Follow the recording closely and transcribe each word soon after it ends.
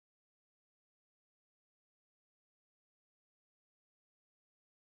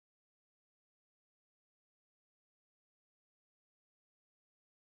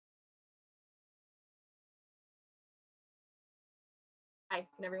Hi,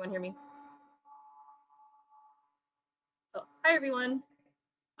 can everyone hear me? Oh, hi everyone.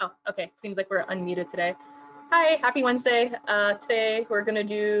 Oh, okay, seems like we're unmuted today. Hi, happy Wednesday. Today we're gonna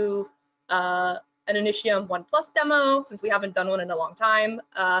do an Initium 1+ demo since we haven't done one in a long time.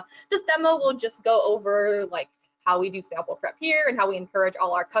 This demo will just go over like how we do sample prep here and how we encourage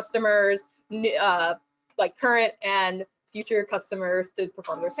all our customers, like current and future customers, to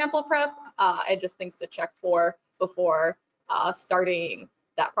perform their sample prep and just things to check for before starting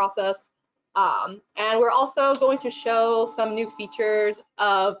that process. And we're also going to show some new features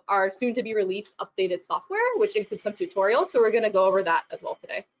of our soon to be released updated software, which includes some tutorials. So we're going to go over that as well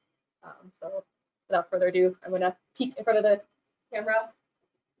today. So without further ado, I'm going to peek in front of the camera.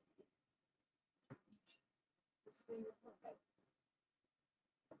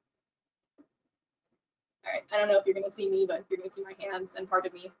 All right, I don't know if you're going to see me, but you're going to see my hands and part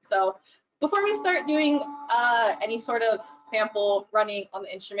of me. So before we start doing any sort of sample running on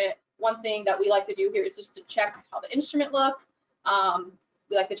the instrument, one thing that we like to do here is just to check how the instrument looks.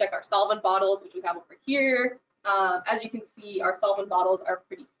 We like to check our solvent bottles, which we have over here. As you can see, our solvent bottles are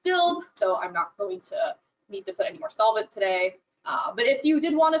pretty filled, so I'm not going to need to put any more solvent today. But if you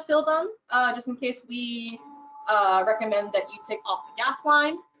did want to fill them, just in case, we recommend that you take off the gas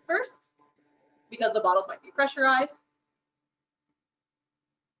line first, because the bottles might be pressurized.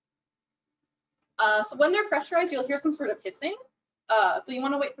 So when they're pressurized, you'll hear some sort of hissing. So you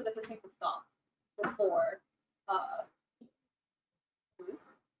want to wait for the hissing to stop before.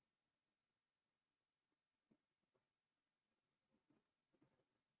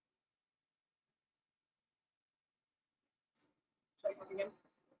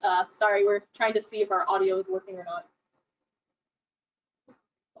 Sorry, we're trying to see if our audio is working or not.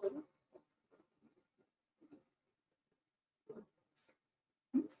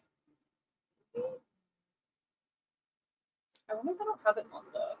 I wonder if I don't have it on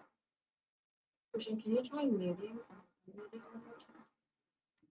the. Christian, can you try muting?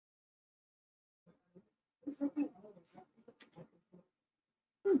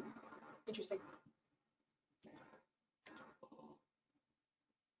 Interesting.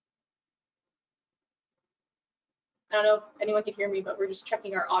 I don't know if anyone can hear me, but we're just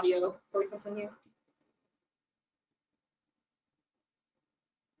checking our audio before we continue.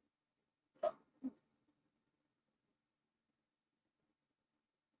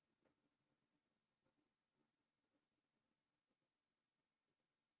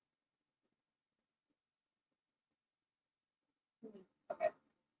 Okay.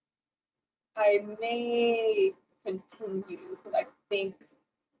 I may continue because I think.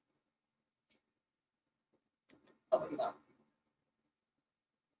 Oh, maybe not.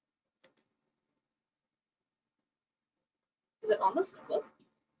 Is it on the snowball?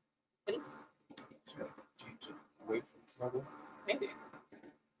 It is. Wait for the snowball? Maybe.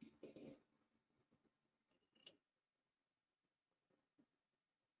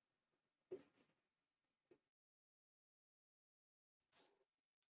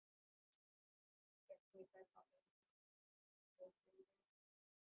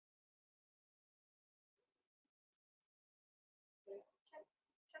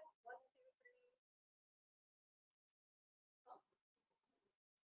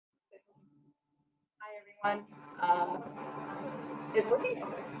 Hi everyone. Is working?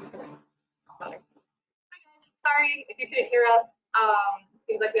 Hi guys. Sorry if you couldn't hear us.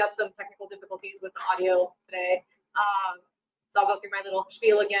 Seems like we have some technical difficulties with the audio today. So I'll go through my little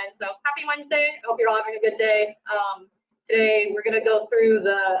spiel again. So happy Wednesday. I hope you're all having a good day. Today we're gonna go through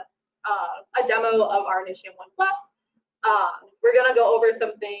a demo of our Initium 1+. We're gonna go over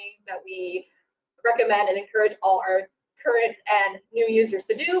some things that we recommend and encourage all our current and new users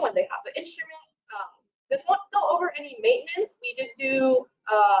to do when they have the instrument. This won't go over any maintenance. We did do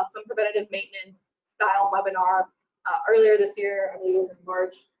some preventative maintenance style webinar earlier this year. I believe it was in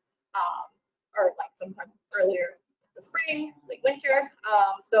March, or like sometime earlier in the spring, late winter.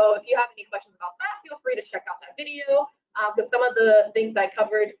 So if you have any questions about that, feel free to check out that video, because some of the things I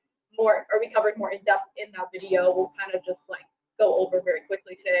covered more, or we covered more in depth in that video, we'll kind of just like go over very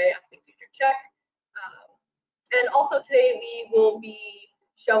quickly today as things you should check. And also today we will be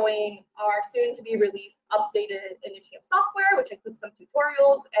showing our soon to be released updated Initium software, which includes some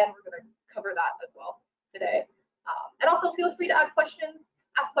tutorials, and we're going to cover that as well today. And also feel free to ask questions.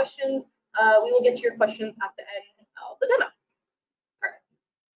 We will get to your questions at the end of the demo. All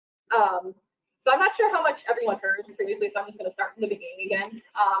right. So I'm not sure how much everyone heard previously, so I'm just going to start from the beginning again.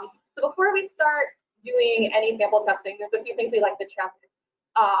 So before we start doing any sample testing, there's a few things we like to check,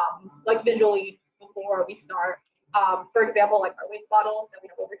 like visually before we start. For example, like our waste bottles that we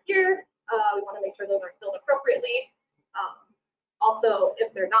have over here, we want to make sure those are filled appropriately. Also,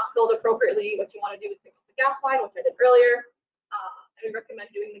 if they're not filled appropriately, what you want to do is take off the gas line, which I did earlier. I would recommend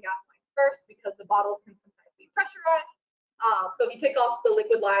doing the gas line first because the bottles can sometimes be pressurized. So if you take off the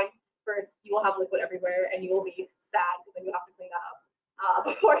liquid line first, you will have liquid everywhere and you will be sad because then you have to clean that up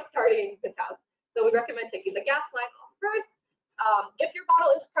before starting the test. So we recommend taking the gas line off first. If your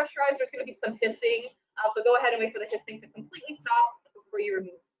bottle is pressurized, there's going to be some hissing. So go ahead and wait for the hissing to completely stop before you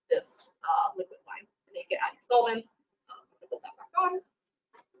remove this liquid line. And then you can add your solvents. Put that back on.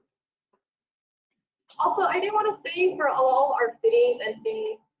 Also, I did want to say for all our fittings and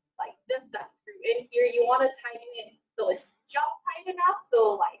things like this that screw in here, you want to tighten it so it's just tight enough.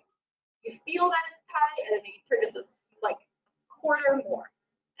 So like you feel that it's tight and then you turn just a like quarter more,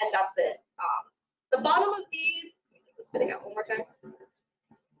 and that's it. The bottom of these, let me take this fitting out one more time.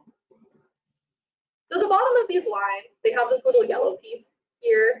 So the bottom of these lines, they have this little yellow piece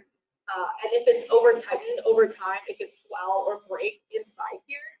here, and if it's over tightened over time, it could swell or break inside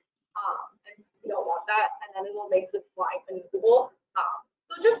here. And you don't want that, and then it will make this line unusable.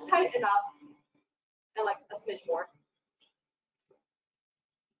 So just tight enough and like a smidge more.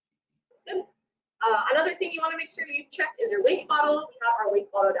 That's good. Another thing you want to make sure you check is your waste bottle. We have our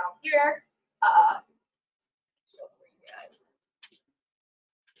waste bottle down here.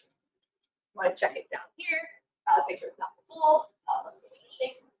 You want to check it down here. Make sure it's not full. That's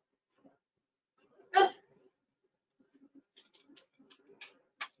good.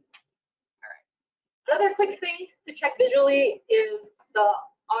 Another quick thing to check visually is the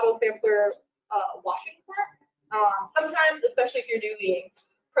auto sampler washing port. Sometimes, especially if you're doing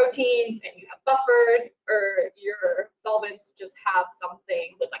proteins and you have buffers or your solvents just have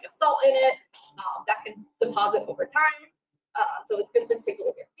something with like a salt in it, that can deposit over time. So it's good to take a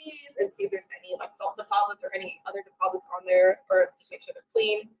look at these and see if there's any like salt deposits or any other deposits on there, or just make sure they're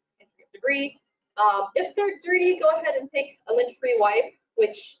clean and free of debris. If they're dirty, go ahead and take a lint-free wipe,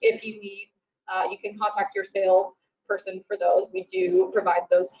 which if you need, you can contact your sales person for those. We do provide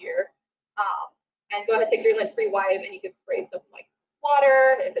those here. And go ahead, take your lint-free wipe, and you can spray some like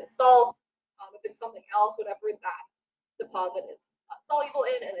water, if it's salt, if it's something else, whatever that deposit is soluble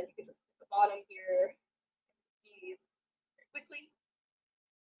in, and then you can just put the bottom here, these very quickly.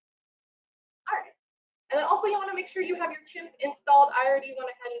 All right. And then also you want to make sure you have your chimp installed. I already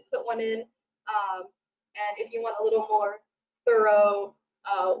went ahead and put one in. And if you want a little more thorough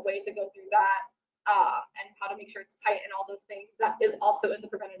way to go through that, and how to make sure it's tight and all those things, that is also in the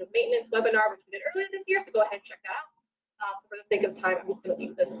preventative maintenance webinar, which we did earlier this year. So go ahead and check that out. So for the sake of time, I'm just going to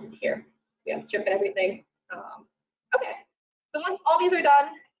leave this here. We have chip and everything. Okay. So once all these are done,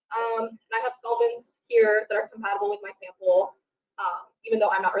 I have solvents here that are compatible with my sample. Even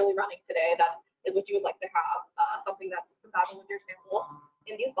though I'm not really running today, that is what you would like to have, something that's compatible with your sample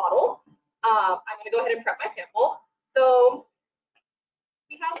in these bottles. I'm going to go ahead and prep my sample. So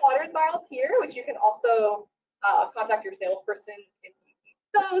we have water vials here, which you can also contact your salesperson if you need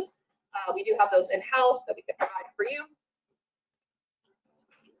those. We do have those in-house that we can provide for you.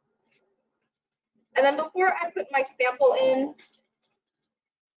 And then before I put my sample in,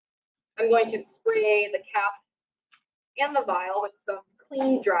 I'm going to spray the cap and the vial with some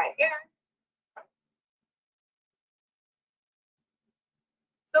clean, dry air.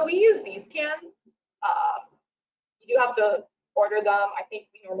 So we use these cans. You do have to order them. I think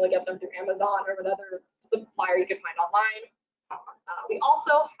we normally get them through Amazon or whatever supplier you can find online. We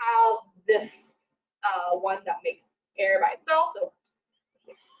also have this one that makes air by itself. So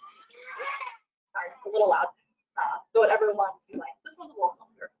sorry, it's a little loud. So whatever one you like. This one's a little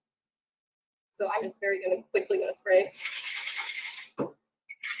softer. So I'm just quickly gonna spray.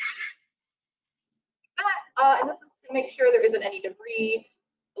 And this is to make sure there isn't any debris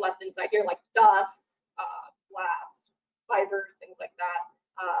left inside here, like dust, glass, fibers, things like that.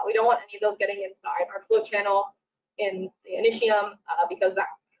 We don't want any of those getting inside our flow channel in the initium, because that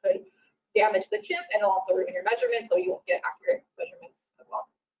could damage the chip and it'll also ruin your measurements, so you won't get accurate measurements as well.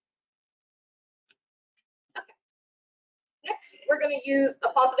 Okay. Next, we're going to use a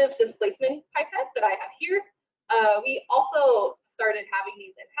positive displacement pipette that I have here. We also started having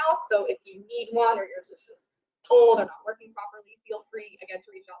these in-house, so if you need one or yours is just old or not working properly, feel free again to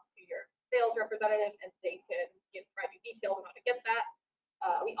reach out to your sales representative and they can provide you details on how to get that.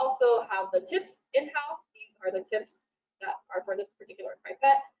 We also have the tips in-house. These are the tips that are for this particular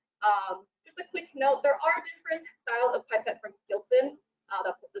pipette. Just a quick note, there are different styles of pipette from Gilson.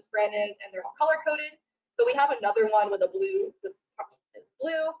 That's what this brand is, and they're all color-coded. So we have another one with a blue, this is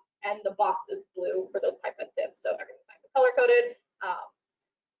blue, and the box is blue for those pipette tips. So everything's nice and color-coded.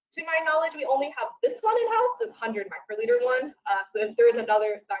 To my knowledge, we only have this one in-house, this 100 microliter one. So if there is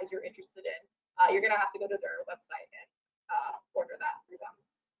another size you're interested in, you're gonna have to go to their website and order that through them.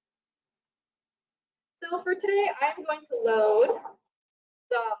 So for today, I'm going to load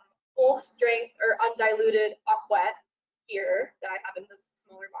some full strength or undiluted aquat here that I have in this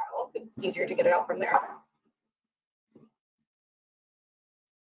smaller vial. It's easier to get it out from there.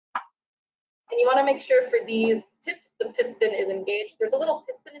 And you want to make sure for these tips, the piston is engaged. There's a little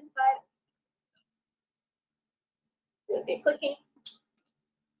piston inside. It'll be clicking.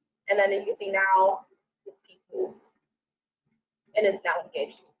 And then you can see now this piece moves. And it's now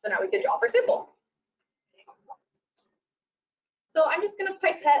engaged. So now we could draw our sample. So I'm just going to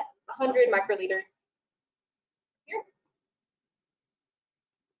pipette 100 microliters here.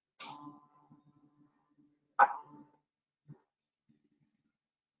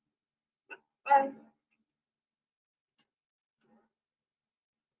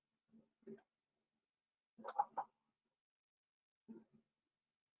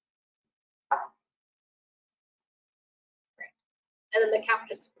 And then the cap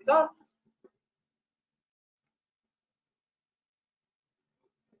just screws on. All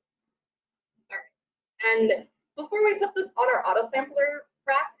right. And before we put this on our auto sampler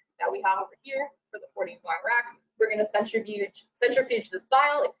rack that we have over here for the 40 wire rack, we're going to centrifuge this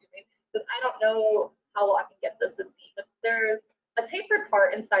vial, excuse me, because I don't know how well I can get this to see, but there's a tapered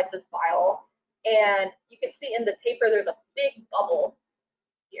part inside this vial, and you can see in the taper there's a big bubble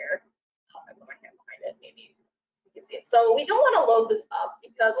here. I put my hand behind it, maybe you can see it. So we don't want to load this up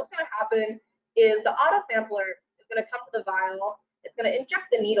because what's going to happen is the auto sampler is going to come to the vial, it's going to inject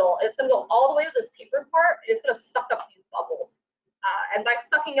the needle, and it's going to go all the way to this tapered part, and it's going to suck up these bubbles. And by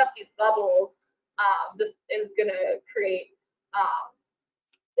sucking up these bubbles, this is going to create,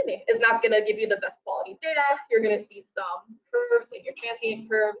 it's not going to give you the best quality data. You're going to see some curves and your transient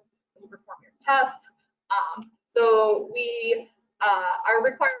curves when you perform your test. So we are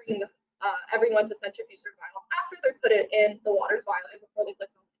requiring everyone to centrifuge their vials after they put it in the water's vial and before they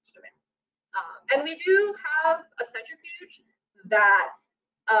place it on the instrument. And we do have a centrifuge that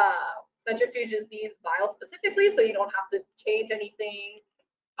centrifuges these vials specifically, so you don't have to change anything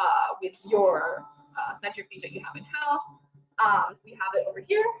with your centrifuge that you have in house. We have it over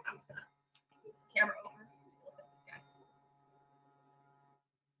here. I'm just gonna move the camera over. Look at this guy.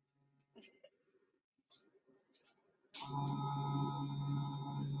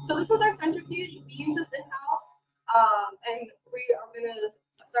 So this is our centrifuge. We use this in house, and we are going to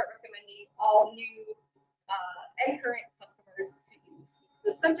start recommending all new and current customers to use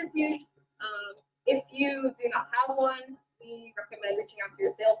the centrifuge. If you do not have one, we recommend reaching out to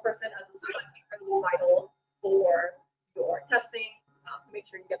your salesperson, as this is incredibly vital for your testing to make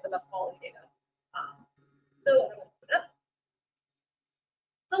sure you get the best quality data. So I'm going to put it up.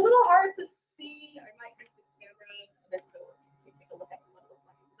 It's a little hard to see. I might use the camera a bit so you can take a look at what it looks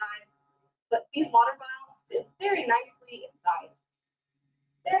like inside. But these water vials fit very nicely inside.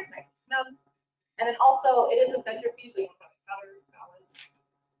 There, nice and snug. And then also, it is a centrifuge, so you don't have a powder balance.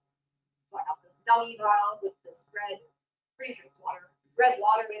 So I have this dummy vial with this red, pretty sure it's water, red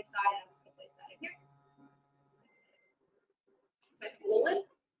water inside. I'm just going to place that in here. Nice little lid.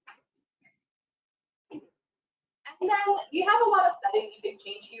 And then you have a lot of settings you can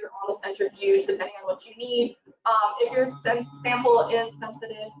change here on the centrifuge depending on what you need. If your sample is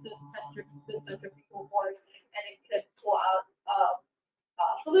sensitive to the centrifugal force and it could pull out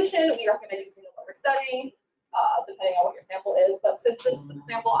a solution, we recommend using a lower setting depending on what your sample is. But since this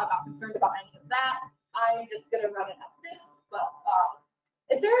sample, I'm not concerned about any of that. I'm just going to run it at this. But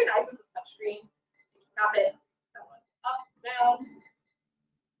it's very nice. This is touchscreen. You just tap it, up, down.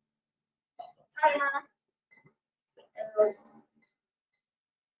 Also timer. Arrows.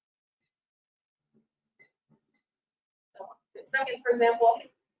 So 5 seconds, for example.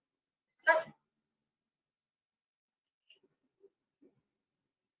 Start.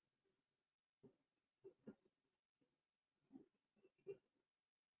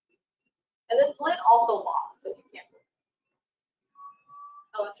 And this lid also locks, so you can't move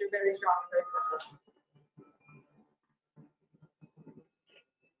unless you're very strong and very careful.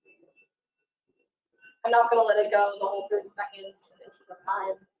 I'm not going to let it go the whole 30 seconds in the interest of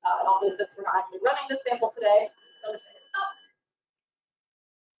time. And also, since we're not actually running this sample today, so I'm just going to hit stop.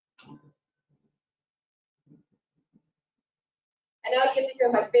 And now you get to hear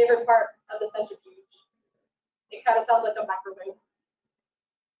my favorite part of the centrifuge. It kind of sounds like a microwave.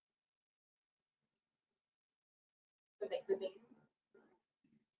 It makes a ding.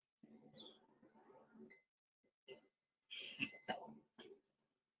 So,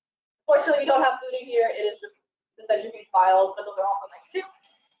 fortunately, we don't have food in here. It is just the centrifuge vials, but those are also nice too.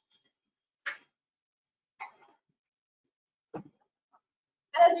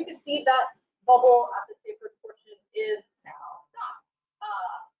 And as you can see, that bubble at the tapered portion is now gone.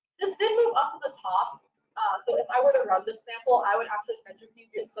 This did move up to the top. So if I were to run this sample, I would actually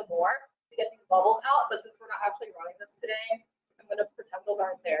centrifuge it some more to get these bubbles out. But since we're not actually running this today, I'm going to pretend those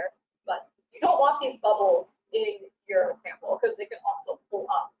aren't there. But you don't want these bubbles in your sample because they can also pull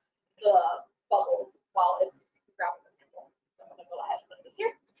up the bubbles while it's grabbing the sample. So I'm going to go ahead and put this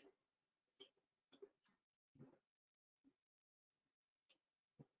here.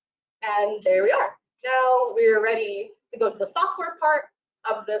 And there we are. Now we're ready to go to the software part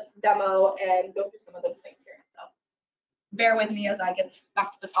of this demo and go through some of those things here. So bear with me as I get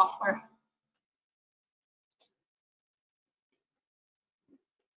back to the software.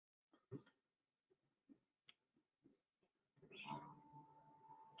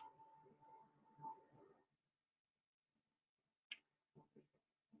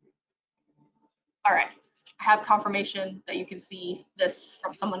 All right, I have confirmation that you can see this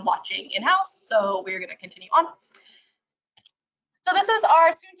from someone watching in-house, so we're gonna continue on. So this is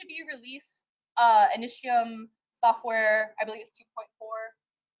our soon-to-be release initium software. I believe it's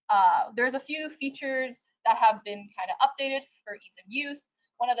 2.4. There's a few features that have been kind of updated for ease of use.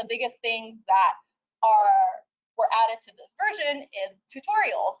 One of the biggest things that were added to this version is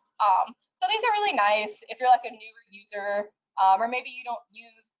tutorials. So these are really nice if you're like a newer user, or maybe you don't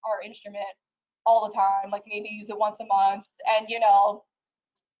use our instrument all the time, like maybe use it once a month, and you know,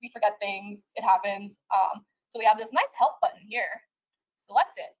 we forget things, it happens. So we have this nice help button here.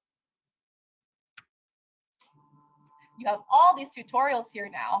 Select it. You have all these tutorials here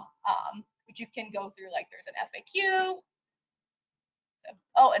now, which you can go through. Like there's an FAQ.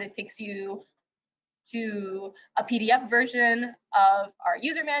 Oh, and it takes you to a PDF version of our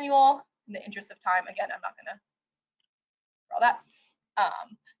user manual. In the interest of time, again, I'm not gonna draw that.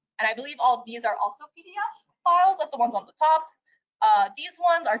 And I believe all of these are also PDF files, like the ones on the top. These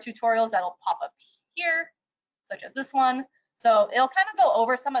ones are tutorials that'll pop up here, such as this one. So it'll kind of go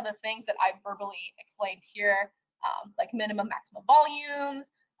over some of the things that I verbally explained here, like minimum, maximum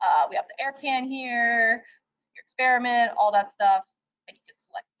volumes. We have the air can here, your experiment, all that stuff, and you can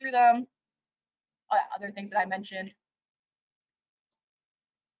select through them. Other things that I mentioned.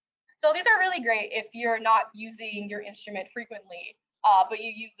 So these are really great if you're not using your instrument frequently, but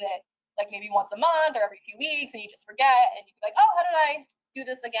you use it like maybe once a month or every few weeks and you just forget and you can be like, oh, how did I do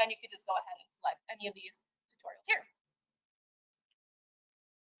this again? You could just go ahead and select any of these tutorials here.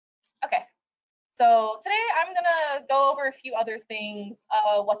 Okay, so today I'm gonna go over a few other things,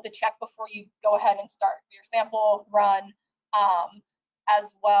 what to check before you go ahead and start your sample run,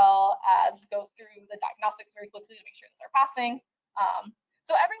 as well as go through the diagnostics very quickly to make sure that they're passing.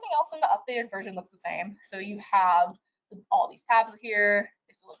 So everything else in the updated version looks the same. So you have all these tabs here.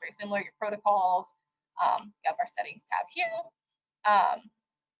 They still look very similar, your protocols. You have our settings tab here.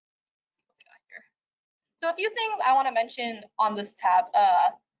 So a few things I want to mention on this tab,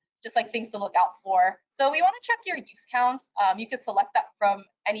 just like things to look out for. So we want to check your use counts. You could select that from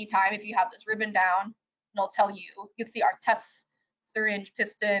any time if you have this ribbon down, and it'll tell you. You can see our test syringe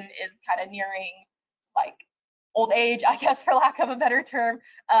piston is kind of nearing like old age, I guess, for lack of a better term.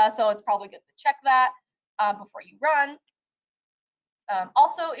 So it's probably good to check that before you run.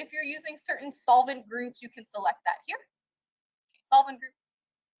 Also, if you're using certain solvent groups, you can select that here. Solvent group.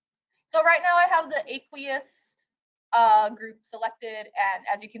 So right now I have the aqueous group selected, and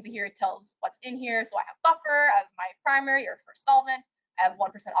as you can see here, it tells what's in here. So I have buffer as my primary or first solvent. I have 1%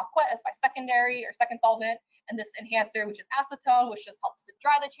 aquat as my secondary or second solvent, and this enhancer, which is acetone, which just helps to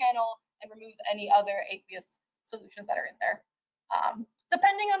dry the channel and remove any other aqueous solutions that are in there.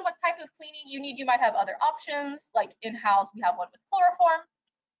 Depending on what type of cleaning you need, you might have other options. Like in-house, we have one with chloroform.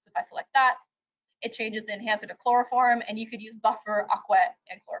 So if I select that, it changes the enhancer to chloroform, and you could use buffer, aquat,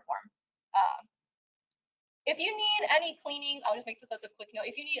 and chloroform. If you need any cleaning, I'll just make this as a quick note.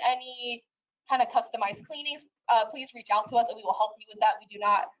 If you need any kind of customized cleanings, please reach out to us and we will help you with that. We do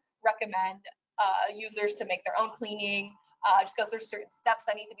not recommend users to make their own cleaning just because there's certain steps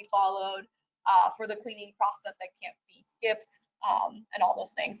that need to be followed for the cleaning process that can't be skipped and all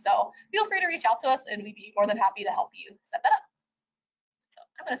those things. So feel free to reach out to us and we'd be more than happy to help you set that up. So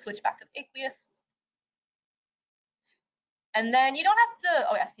I'm going to switch back to the aqueous. And then you don't have to,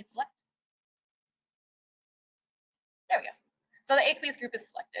 oh yeah, hit select. There we go. So the aqueous group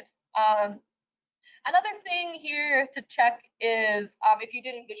is selected. Another thing here to check is if you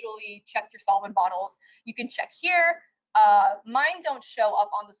didn't visually check your solvent bottles, you can check here. Mine don't show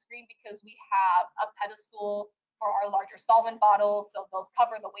up on the screen because we have a pedestal for our larger solvent bottles. So those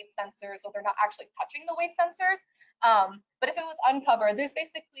cover the weight sensor, so they're not actually touching the weight sensors. But if it was uncovered, there's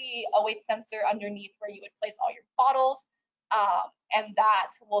basically a weight sensor underneath where you would place all your bottles. and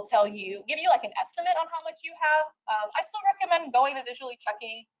that will give you like an estimate on how much you have. I still recommend going and visually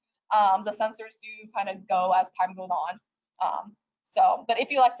checking. The sensors do kind of go as time goes on. But if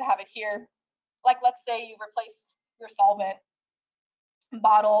you like to have it here, like let's say you replace your solvent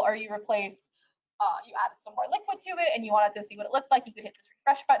bottle, or you added some more liquid to it and you wanted to see what it looked like, you could hit this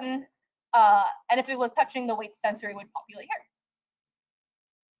refresh button. And if it was touching the weight sensor, it would populate here.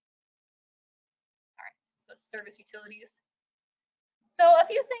 All right, let's go to service utilities. So a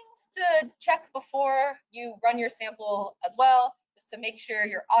few things to check before you run your sample as well, is to make sure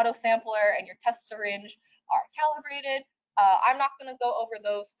your auto sampler and your test syringe are calibrated. I'm not going to go over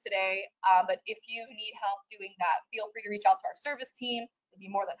those today, but if you need help doing that, feel free to reach out to our service team. We'd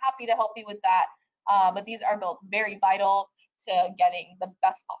be more than happy to help you with that. But these are both very vital to getting the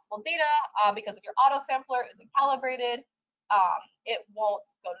best possible data, because if your auto sampler isn't calibrated, it won't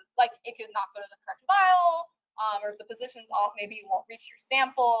go to, like, it could not go to the correct vial, or if the position's off, maybe you won't reach your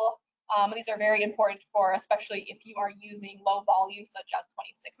sample. These are very important for, especially if you are using low volumes such as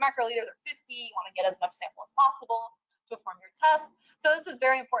 26 microliters or 50, you want to get as much sample as possible to perform your test. So this is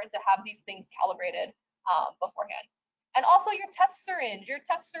very important to have these things calibrated beforehand. And also your test syringe. Your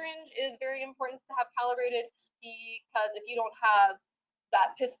test syringe is very important to have calibrated, because if you don't have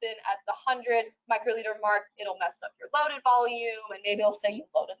that piston at the 100 microliter mark, it'll mess up your loaded volume, and maybe it'll say you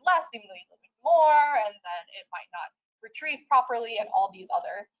loaded less even though you loaded more, and then it might not retrieve properly, and all these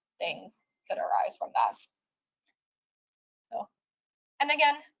other things could arise from that. So, and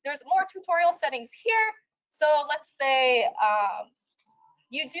again, there's more tutorial settings here. So let's say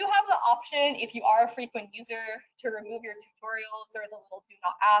you do have the option, if you are a frequent user, to remove your tutorials. There is a little do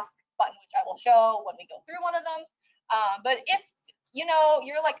not ask button, which I will show when we go through one of them. But if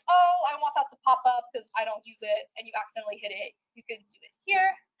you're like, oh, I want that to pop up because I don't use it, and you accidentally hit it, you can do it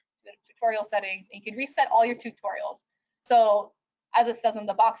here, go to tutorial settings, and you can reset all your tutorials. So as it says in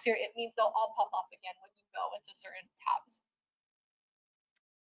the box here, it means they'll all pop up again when you go into certain tabs.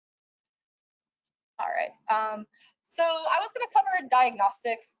 All right, so I was going to cover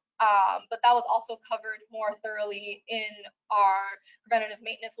diagnostics, but that was also covered more thoroughly in our preventative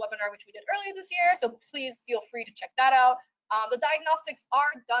maintenance webinar, which we did earlier this year. So please feel free to check that out. The diagnostics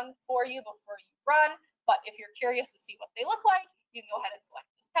are done for you before you run, but if you're curious to see what they look like, you can go ahead and select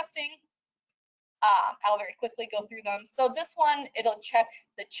this testing. I'll very quickly go through them. So this one, it'll check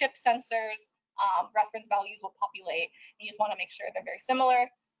the chip sensors, reference values will populate. You just want to make sure they're very similar.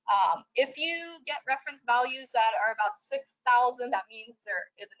 If you get reference values that are about 6,000, that means there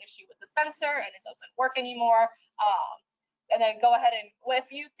is an issue with the sensor and it doesn't work anymore. And then go ahead and,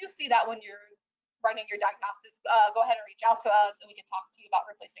 if you do see that when you're running your diagnostics, go ahead and reach out to us and we can talk to you about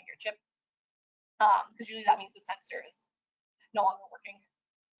replacing your chip. Because usually that means the sensor is no longer working.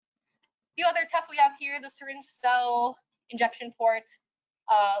 A few other tests we have here: the syringe cell injection port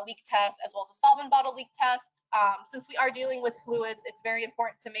leak test, as well as a solvent bottle leak test. Since we are dealing with fluids, it's very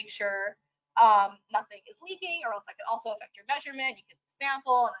important to make sure nothing is leaking, or else that could also affect your measurement. You can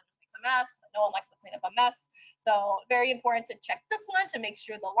sample and then just makes a mess. No one likes to clean up a mess. So very important to check this one to make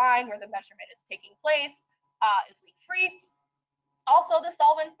sure the line where the measurement is taking place is leak free. Also, the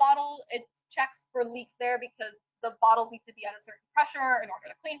solvent bottle, it checks for leaks there because the bottles need to be at a certain pressure in order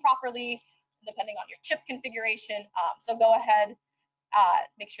to clean properly, depending on your chip configuration. So go ahead,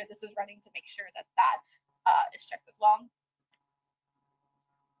 make sure this is running to make sure that that is checked as well.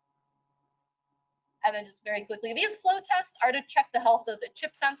 And then just very quickly, these flow tests are to check the health of the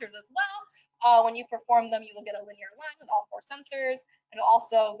chip sensors as well. When you perform them, you will get a linear line with all 4 sensors, and it'll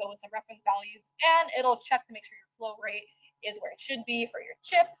also go with some reference values, and it'll check to make sure your flow rate is where it should be for your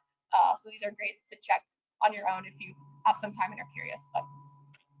chip. So these are great to check on your own if you have some time and are curious. But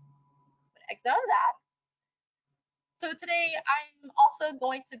I'm going to exit out of that. So today I'm also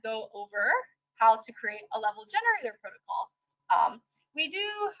going to go over how to create a level generator protocol. We do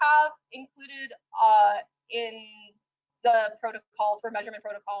have included in the protocols, for measurement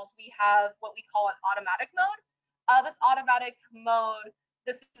protocols, we have what we call an automatic mode. This automatic mode,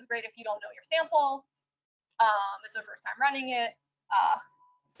 this is great if you don't know your sample. It's the first time running it.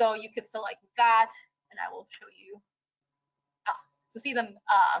 So you could select that, and I will show you. To see them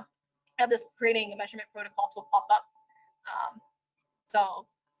have this creating a measurement protocol tool pop up.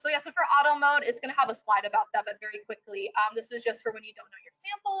 So yeah, so for auto mode, it's going to have a slide about that, but very quickly, this is just for when you don't know your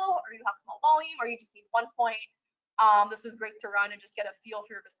sample, or you have small volume, or you just need 1 point. This is great to run and just get a feel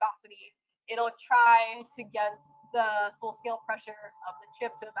for your viscosity. It'll try to get the full scale pressure of the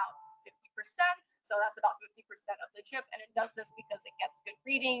chip to about 50%. So that's about 50% of the chip, and it does this because it gets good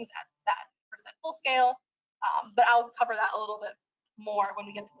readings at that percent full scale. But I'll cover that a little bit more when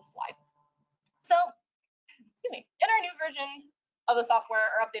we get to the slide. So in our new version of the software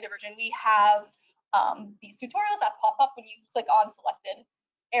or updated version, we have these tutorials that pop up when you click on selected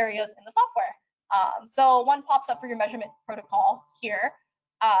areas in the software. So one pops up for your measurement protocol here,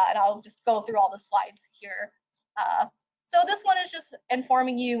 and I'll just go through all the slides here. So this one is just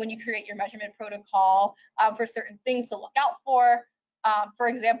informing you when you create your measurement protocol for certain things to look out for. For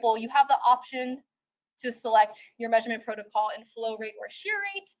example, you have the option to select your measurement protocol in flow rate or shear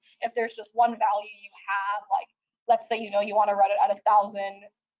rate. If there's just one value you have, like let's say you want to run it at 1,000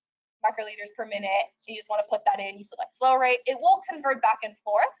 microliters per minute, you just want to put that in, you select flow rate. It will convert back and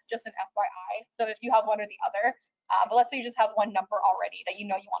forth, just an FYI. So if you have one or the other, but let's say you just have one number already that you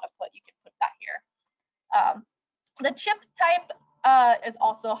want to put, you can put that here. The chip type is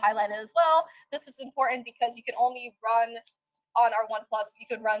also highlighted as well. This is important because you can only run on our One Plus, you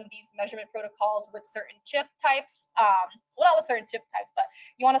could run these measurement protocols with certain chip types. Well, not with certain chip types, but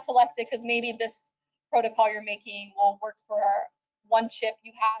you want to select it because maybe this protocol you're making will work for one chip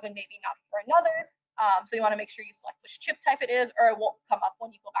you have and maybe not for another. So you want to make sure you select which chip type it is, or it won't come up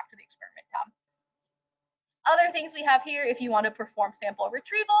when you go back to the experiment tab. Other things we have here, if you want to perform sample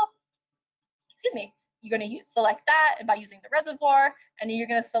retrieval, you're going to select that by using the reservoir, and you're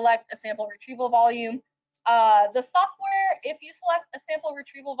going to select a sample retrieval volume. The software, if you select a sample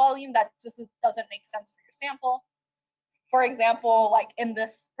retrieval volume that just doesn't make sense for your sample. For example, like in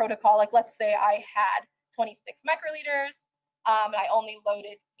this protocol, like let's say I had 26 microliters and I only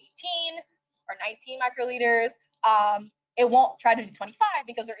loaded 18 or 19 microliters, it won't try to do 25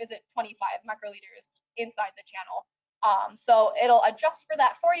 because there isn't 25 microliters inside the channel. So it'll adjust for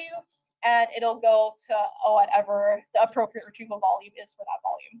that for you, and it'll go to whatever the appropriate retrieval volume is for that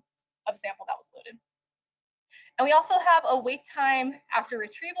volume of sample that was loaded. And we also have a wait time after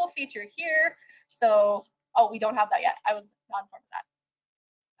retrieval feature here. So, we don't have that yet. I was not informed of that.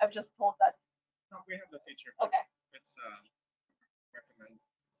 I was just told that. No, we have the feature. Okay. It's recommend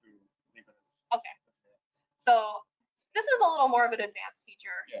to leave it as. Okay. So this is a little more of an advanced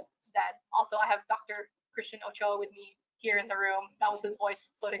feature. Yeah. That also I have Dr. Christian Ochoa with me here in the room. That was his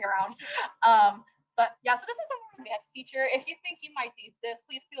voice floating around. But yeah, so this is a more advanced feature. If you think you might need this,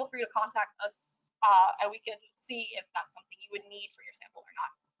 please feel free to contact us, and we can see if that's something you would need for your sample or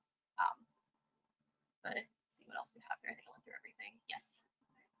not. But let's see what else we have here. I think I went through everything. Yes.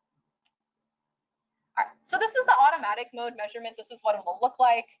 All right, so this is the automatic mode measurement. This is what it will look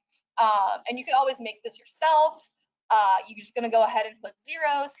like. And you can always make this yourself. You're just gonna go ahead and put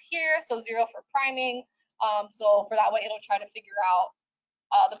zeros here. So 0 for priming. So for that way, it'll try to figure out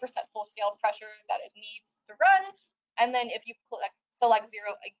the percent full scale pressure that it needs to run. And then if you select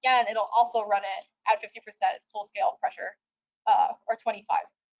 0 again, it'll also run it at 50% full scale pressure or 25%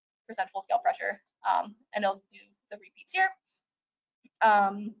 full scale pressure. And it'll do the repeats here.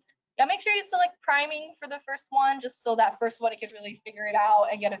 Yeah, make sure you select priming for the first one, just so that first one it can really figure it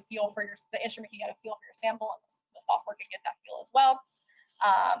out and get a feel for the instrument can get a feel for your sample, and the software can get that feel as well.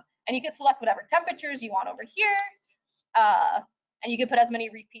 And you can select whatever temperatures you want over here. And you can put as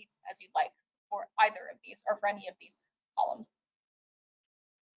many repeats as you'd like for either of these or for any of these columns.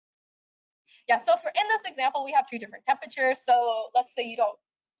 Yeah, so in this example, we have 2 different temperatures. So let's say you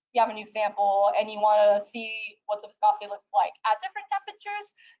have a new sample and you want to see what the viscosity looks like at different temperatures,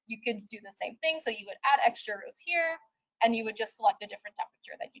 you could do the same thing. So you would add extra rows here, and you would just select a different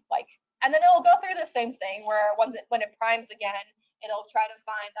temperature that you'd like. And then it will go through the same thing where when it primes again, it'll try to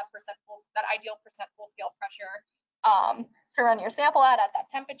find that ideal percent full scale pressure to run your sample at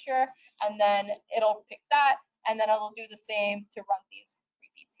that temperature, and then it'll pick that, and then it'll do the same to run these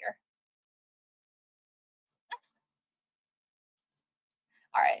repeats here. Next.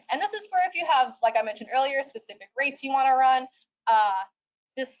 All right, and this is for if you have, like I mentioned earlier, specific rates you want to run.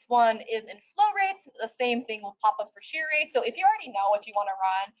 This one is in flow rate. The same thing will pop up for shear rate. So if you already know what you want to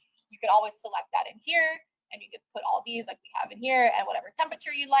run, you can always select that in here, and you can put all these like we have in here and whatever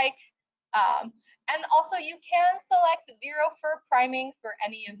temperature you like. And also you can select 0 for priming for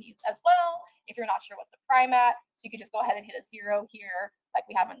any of these as well if you're not sure what to prime at. So you can just go ahead and hit a 0 here like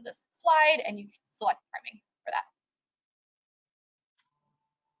we have in this slide, and you can select priming for that.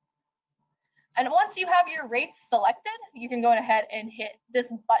 And once you have your rates selected, you can go ahead and hit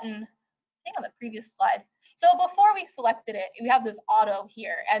this button, I think on the previous slide. So before we selected it, we have this auto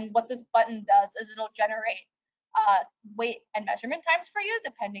here. And what this button does is it'll generate weight and measurement times for you,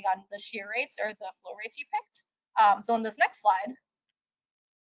 depending on the shear rates or the flow rates you picked. So in this next slide,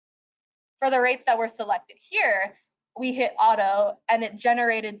 for the rates that were selected here, we hit auto, and it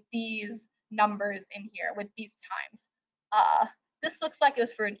generated these numbers in here with these times. This looks like it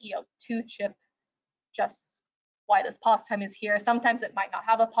was for an EO2 chip, just why this pause time is here. Sometimes it might not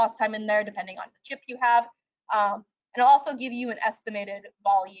have a pause time in there, depending on the chip you have. And it'll also give you an estimated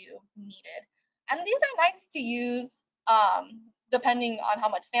volume needed. And these are nice to use depending on how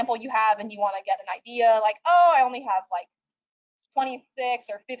much sample you have and you want to get an idea, like, oh, I only have like 26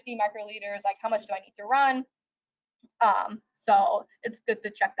 or 50 microliters, like how much do I need to run? So it's good to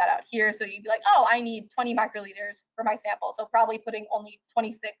check that out here. So you'd be like, oh, I need 20 microliters for my sample. So probably putting only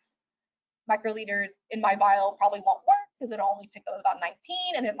 26 microliters in my vial probably won't work because it'll only pick up about 19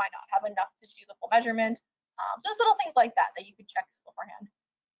 and it might not have enough to do the full measurement. So just little things like that you could check beforehand.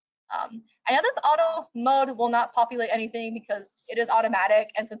 I know this auto mode will not populate anything because it is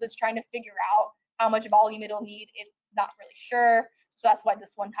automatic, and since it's trying to figure out how much volume it'll need, it's not really sure. So that's why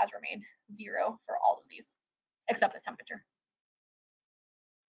this one has remained 0 for all of these, except the temperature.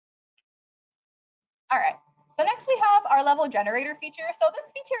 All right, so next we have our level generator feature. So this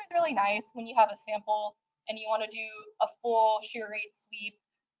feature is really nice when you have a sample and you want to do a full shear rate sweep,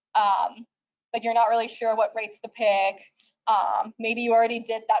 but you're not really sure what rates to pick. Maybe you already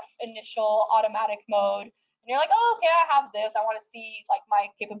did that initial automatic mode and you're like, oh, okay, I have this. I want to see like my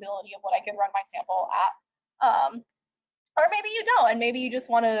capability of what I can run my sample at. Or maybe you don't, and maybe you just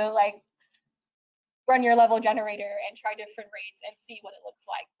want to like run your level generator and try different rates and see what it looks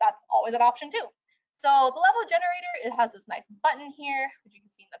like. That's always an option too. So the level generator, it has this nice button here, which you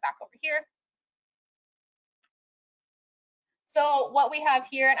can see in the back over here. So what we have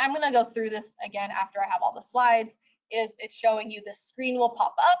here, and I'm going to go through this again after I have all the slides, is it's showing you this screen will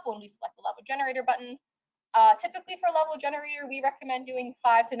pop up when we select the level generator button. Typically for level generator, we recommend doing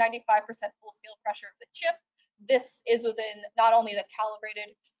 5 to 95% full scale pressure of the chip. This is within not only the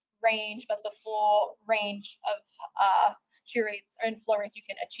calibrated range, but the full range of shear rates and flow rates you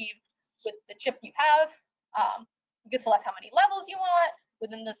can achieve with the chip you have. You can select how many levels you want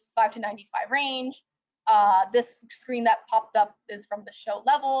within this 5 to 95 range. This screen that popped up is from the show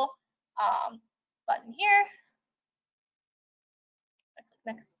level button here.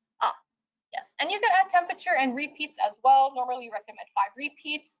 Next. Yes, and you can add temperature and repeats as well. Normally, we recommend 5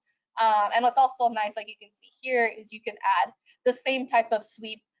 repeats. And what's also nice, like you can see here, is you can add the same type of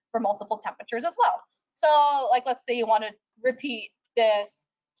sweep for multiple temperatures as well. So, like, let's say you want to repeat this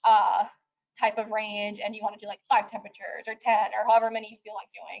type of range, and you want to do like 5 temperatures or 10 or however many you feel like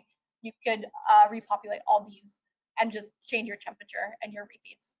doing. You could repopulate all these and just change your temperature and your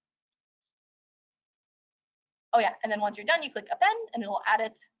repeats. Oh yeah, and then once you're done, you click append, and it'll add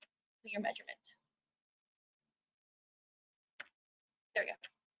it to your measurement. There we go.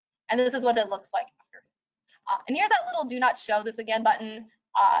 And this is what it looks like after. And here's that little do not show this again button.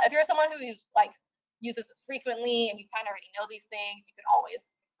 If you're someone who like uses this frequently and you kind of already know these things, you can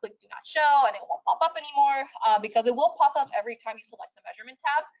always click do not show and it won't pop up anymore because it will pop up every time you select the measurement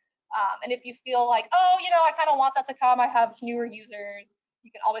tab. And if you feel like, oh, you know, I kind of want that to come, I have newer users,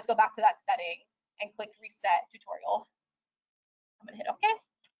 you can always go back to that settings and click reset tutorial. I'm gonna hit OK.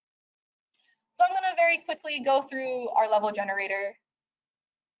 So I'm gonna very quickly go through our level generator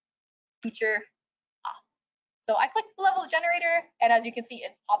feature. So I clicked the level generator, and as you can see,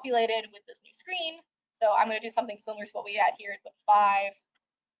 it populated with this new screen. So I'm going to do something similar to what we had here, but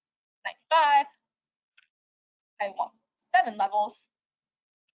 595. I want 7 levels.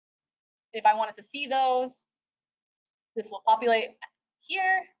 If I wanted to see those, this will populate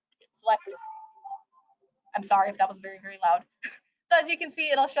here. Select. I'm sorry if that was very, very loud. So as you can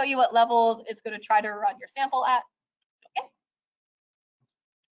see, it'll show you what levels it's going to try to run your sample at. Okay.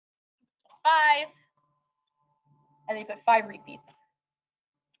 5. And then you put 5 repeats.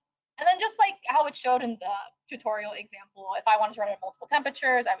 And then just like how it showed in the tutorial example, if I wanted to run at multiple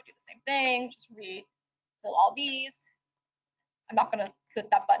temperatures, I would do the same thing, just refill all these. I'm not gonna click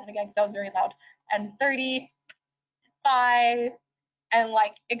that button again because that was very loud. And 30, 5, and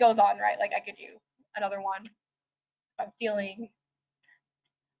like it goes on, right? Like I could do another one if I'm feeling,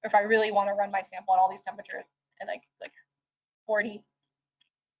 or if I really want to run my sample at all these temperatures, and like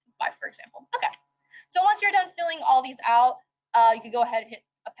 45, for example. Okay. So once you're done filling all these out, you can go ahead and hit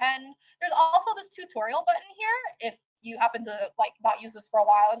append. There's also this tutorial button here. If you happen to like not use this for a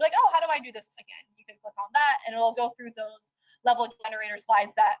while and be like, oh, how do I do this again? You can click on that and it'll go through those level generator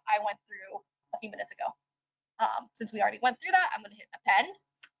slides that I went through a few minutes ago. Since we already went through that, I'm going to hit append.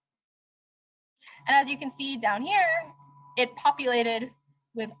 And as you can see down here, it populated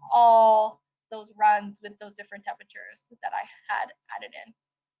with all those runs with those different temperatures that I had added in.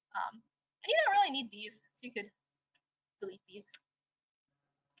 And you don't really need these, so you could delete these.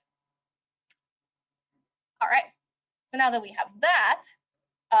 All right, so now that we have that,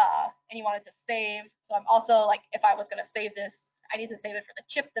 and you wanted to save, so I'm also like, if I was gonna save this, I need to save it for the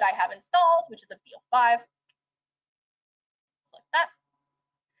chip that I have installed, which is a VO5. Select that,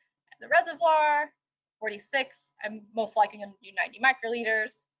 and the reservoir, 46, I'm most likely going to do 90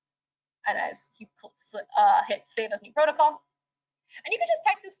 microliters. And as you hit save as new protocol. And you can just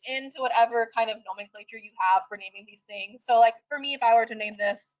type this into whatever kind of nomenclature you have for naming these things. So like for me, if I were to name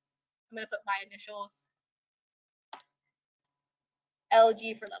this, I'm going to put my initials,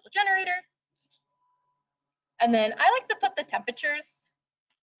 LG for level generator. And then I like to put the temperatures,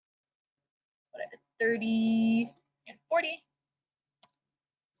 what I did, 30 and 40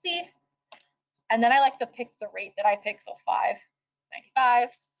 C. And then I like to pick the rate that I pick, so 595,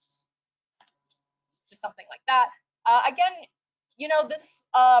 just something like that. Again, you know, this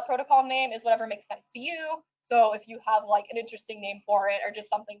protocol name is whatever makes sense to you. So if you have like an interesting name for it or just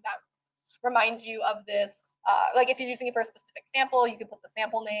something that reminds you of this, like if you're using it for a specific sample, you can put the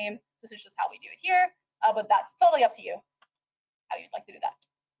sample name. This is just how we do it here, but that's totally up to you how you'd like to do that.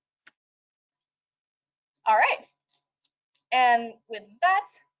 All right. And with that,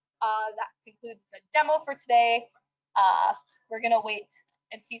 that concludes the demo for today. We're going to wait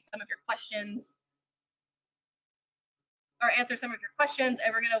and see some of your questions or answer some of your questions.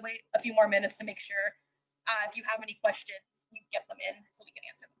 And we're going to wait a few more minutes to make sure if you have any questions, you get them in so we can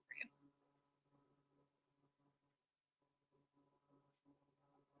answer them for you.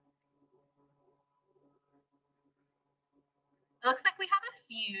 It looks like we have a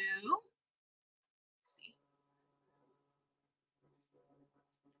few. Let's see.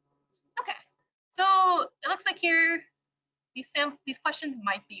 Okay, so it looks like here these questions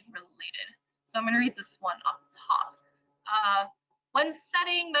might be related. So I'm going to read this one up top. When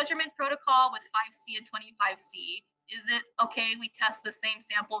setting measurement protocol with 5C and 25C, is it okay we test the same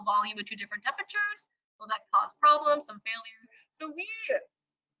sample volume at 2 different temperatures? Will that cause problems, some failure? So we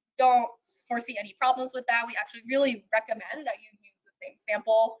don't foresee any problems with that. We actually really recommend that you use the same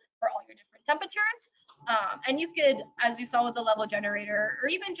sample for all your different temperatures. And you could, as you saw with the level generator, or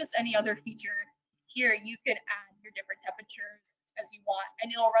even just any other feature here, you could add your different temperatures as you want,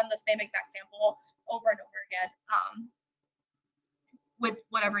 and you'll run the same exact sample over and over again with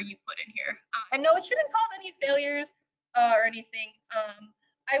whatever you put in here. And no, it shouldn't cause any failures or anything.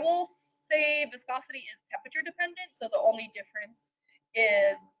 I will say viscosity is temperature dependent, so the only difference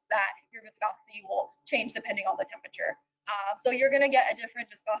is that your viscosity will change depending on the temperature. So you're going to get a different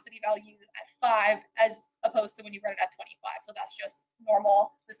viscosity value at 5 as opposed to when you run it at 25. So that's just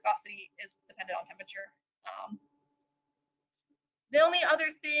normal. Viscosity is dependent on temperature. The only other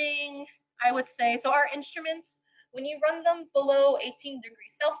thing I would say, so our instruments, when you run them below 18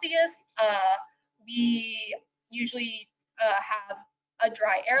 degrees Celsius, we usually have a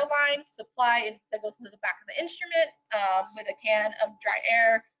dry air line supply that goes into the back of the instrument with a can of dry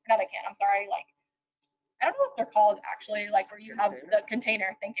air, not a can, I'm sorry, like, I don't know what they're called actually, like where you have the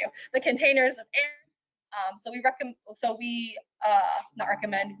container, thank you, the containers of air. So we not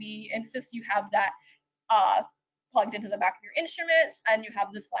recommend, we insist you have that plugged into the back of your instrument, and you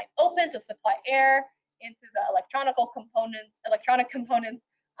have this line open to supply air into the electronic components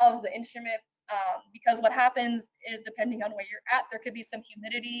of the instrument. Because what happens is, depending on where you're at, there could be some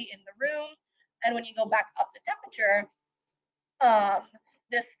humidity in the room, and when you go back up the temperature,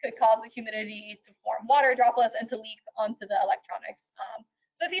 this could cause the humidity to form water droplets and to leak onto the electronics.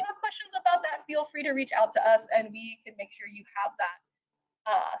 So if you have questions about that, feel free to reach out to us, and we can make sure you have that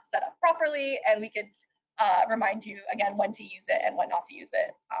set up properly, and we can remind you again when to use it and when not to use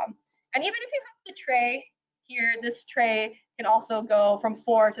it. And even if you have the tray here, this tray can also go from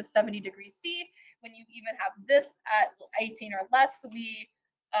 4 to 70 degrees C. When you even have this at 18 or less, we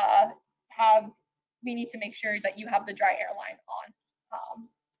need to make sure that you have the dry air line on.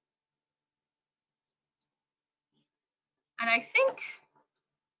 And I think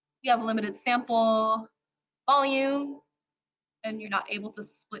you have limited sample volume and you're not able to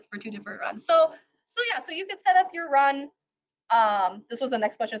split for 2 different runs. So yeah, so you could set up your run. This was the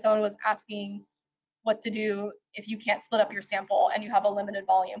next question. Someone was asking what to do if you can't split up your sample and you have a limited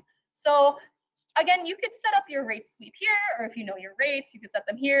volume. So again, you could set up your rate sweep here, or if you know your rates, you could set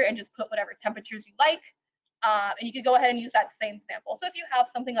them here and just put whatever temperatures you like. And you could go ahead and use that same sample. So if you have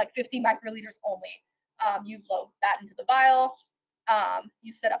something like 50 microliters only, you load that into the vial.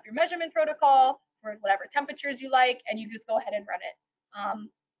 You set up your measurement protocol for whatever temperatures you like, and you just go ahead and run it.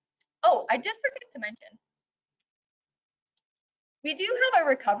 Oh, I did forget to mention, we do have a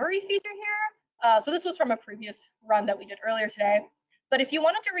recovery feature here. So this was from a previous run that we did earlier today. But if you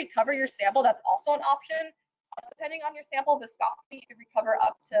wanted to recover your sample, that's also an option. Depending on your sample viscosity, you can recover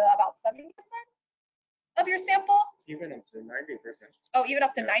up to about 70% of your sample. Even up to 90%. Oh, even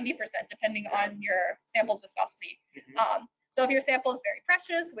up to 90%, depending on your sample's viscosity. So if your sample is very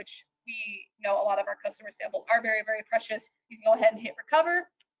precious, which we know a lot of our customer samples are very, very precious, you can go ahead and hit recover.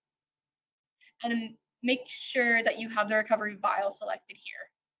 And make sure that you have the recovery vial selected here.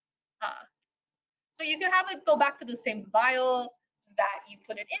 So you can have it go back to the same vial that you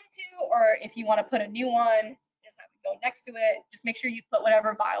put it into, or if you want to put a new one, just have it go next to it. Just make sure you put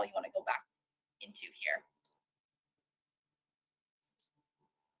whatever vial you want to go back into here.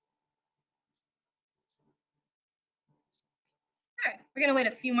 All right, we're gonna wait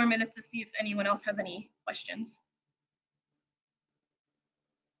a few more minutes to see if anyone else has any questions.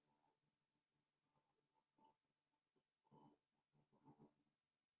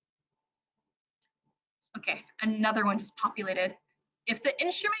 Okay, another one just populated. If the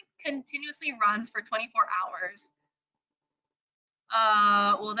instrument continuously runs for 24 hours,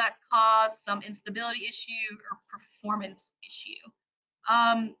 will that cause some instability issue or performance issue?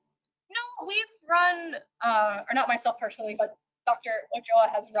 No, we've run, or not myself personally, but Dr. Ochoa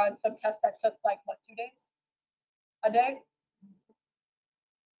has run some tests that took like, what, 2 days? A day?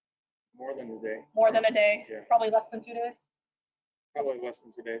 More than a day. More than a day? Yeah. Probably less than 2 days? Probably less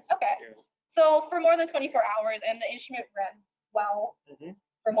than 2 days. Okay. Yeah. So for more than 24 hours, and the instrument ran well,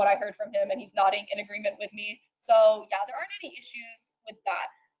 from what I heard from him, and he's nodding in agreement with me. So yeah, there aren't any issues with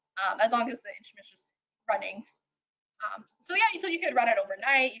that, as long as the instrument's just running. So yeah, so you could run it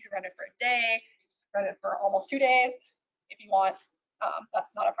overnight, you could run it for a day, run it for almost 2 days if you want.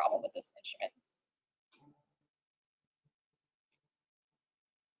 That's not a problem with this instrument.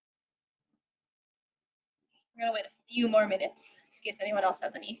 We're gonna wait a few more minutes in case anyone else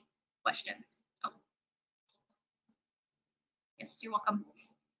has any questions. Oh. Yes, you're welcome.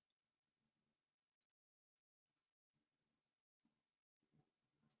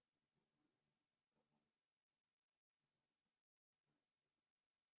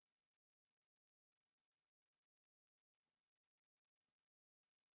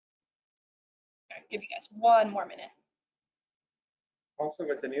 Okay, give you guys 1 more minute. Also,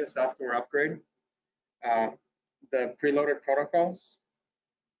 with the new software upgrade, the preloaded protocols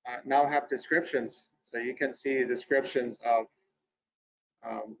now have descriptions. So you can see descriptions of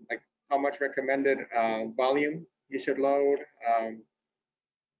like how much recommended volume you should load,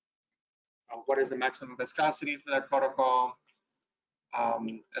 what is the maximum viscosity for that protocol,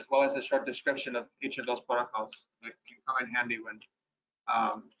 as well as a short description of each of those protocols that can come in handy when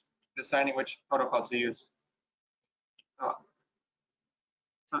deciding which protocol to use.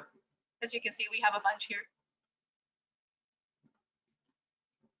 So As you can see, we have a bunch here.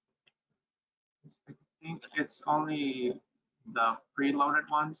 I think it's only the preloaded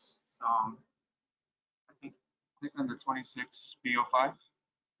ones. So I think click on the 26 BO5,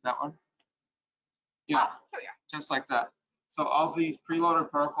 that one. Yeah, Here we are. just like that. So all these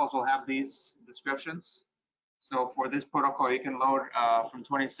preloaded protocols will have these descriptions. So for this protocol, you can load from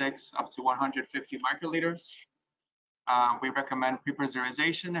 26 up to 150 microliters. We recommend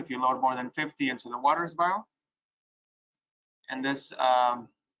prepressurization if you load more than 50 into the waters vial. And this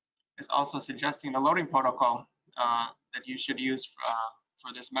is also suggesting the loading protocol that you should use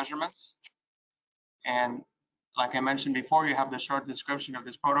for this measurement. And like I mentioned before, you have the short description of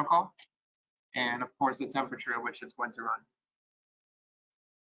this protocol, and of course the temperature at which it's going to run.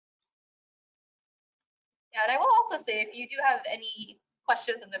 Yeah, and I will also say, if you do have any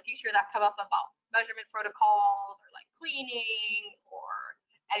questions in the future that come up about measurement protocols or like cleaning or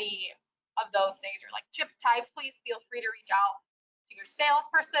any of those things, or like chip types, please feel free to reach out to your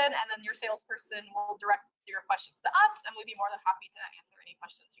salesperson, and then your salesperson will direct your questions to us, and we'd be more than happy to answer any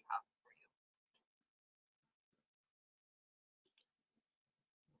questions you have for you.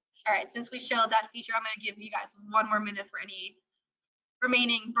 All right, since we showed that feature, I'm going to give you guys 1 more minute for any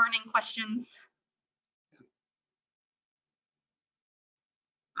remaining burning questions.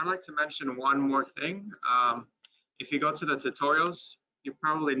 I'd like to mention one more thing. If you go to the tutorials, you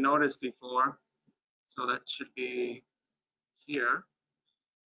probably noticed before, so that should be here.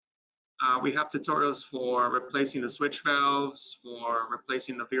 We have tutorials for replacing the switch valves, for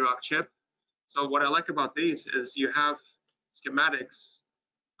replacing the VROC chip. So what I like about these is you have schematics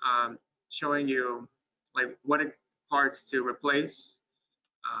showing you like what parts to replace,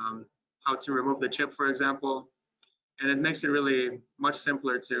 how to remove the chip, for example. And it makes it really much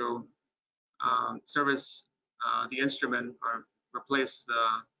simpler to service the instrument or replace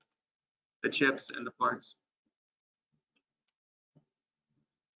the chips and the parts.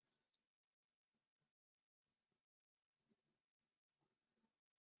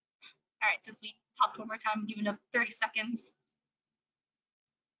 All right, since we talked one more time, I'm giving up 30 seconds.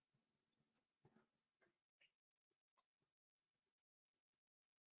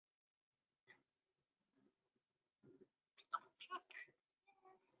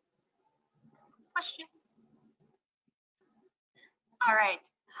 Questions? All right,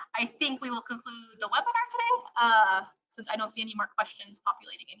 I think we will conclude the webinar today, since I don't see any more questions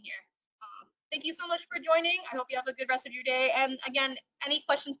populating in here. Thank you so much for joining. I hope you have a good rest of your day. And again, any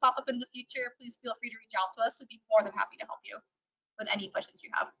questions pop up in the future, please feel free to reach out to us. We'd be more than happy to help you with any questions you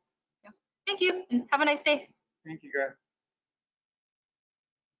have. Yeah. Thank you, and have a nice day. Thank you, guys.